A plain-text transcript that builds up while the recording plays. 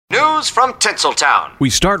News from Tinseltown. We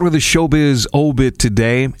start with a showbiz obit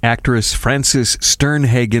today. Actress Frances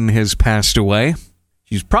Sternhagen has passed away.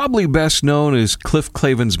 She's probably best known as Cliff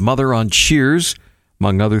Clavin's mother on Cheers.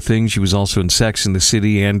 Among other things, she was also in Sex and the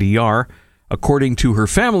City and ER. According to her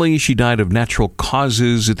family, she died of natural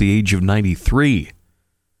causes at the age of 93.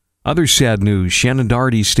 Other sad news, Shannon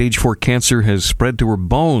Doherty's stage 4 cancer has spread to her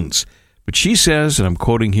bones. But she says, and I'm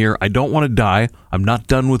quoting here, "I don't want to die. I'm not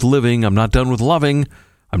done with living. I'm not done with loving.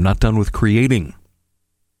 I'm not done with creating."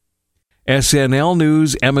 SNL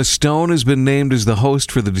news, Emma Stone has been named as the host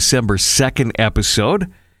for the December 2nd episode.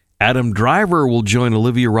 Adam Driver will join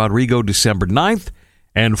Olivia Rodrigo December 9th.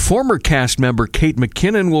 And former cast member Kate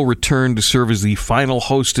McKinnon will return to serve as the final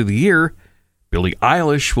host of the year. Billie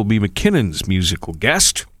Eilish will be McKinnon's musical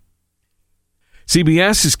guest.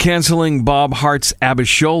 CBS is canceling Bob Hart's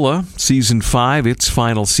Abishola. Season 5, its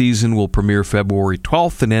final season, will premiere February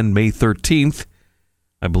 12th and end May 13th.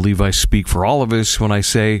 I believe I speak for all of us when I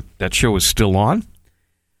say that show is still on.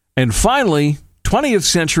 And finally, 20th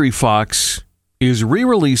Century Fox is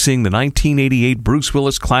re-releasing the 1988 Bruce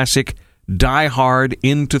Willis classic Die Hard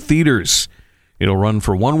into theaters. It'll run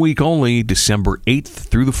for 1 week only, December 8th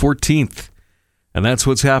through the 14th. And that's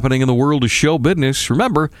what's happening in the world of show business.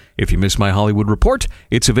 Remember, if you miss my Hollywood Report,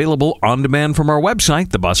 it's available on demand from our website,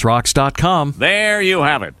 thebusrocks.com. There you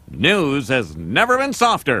have it. News has never been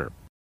softer.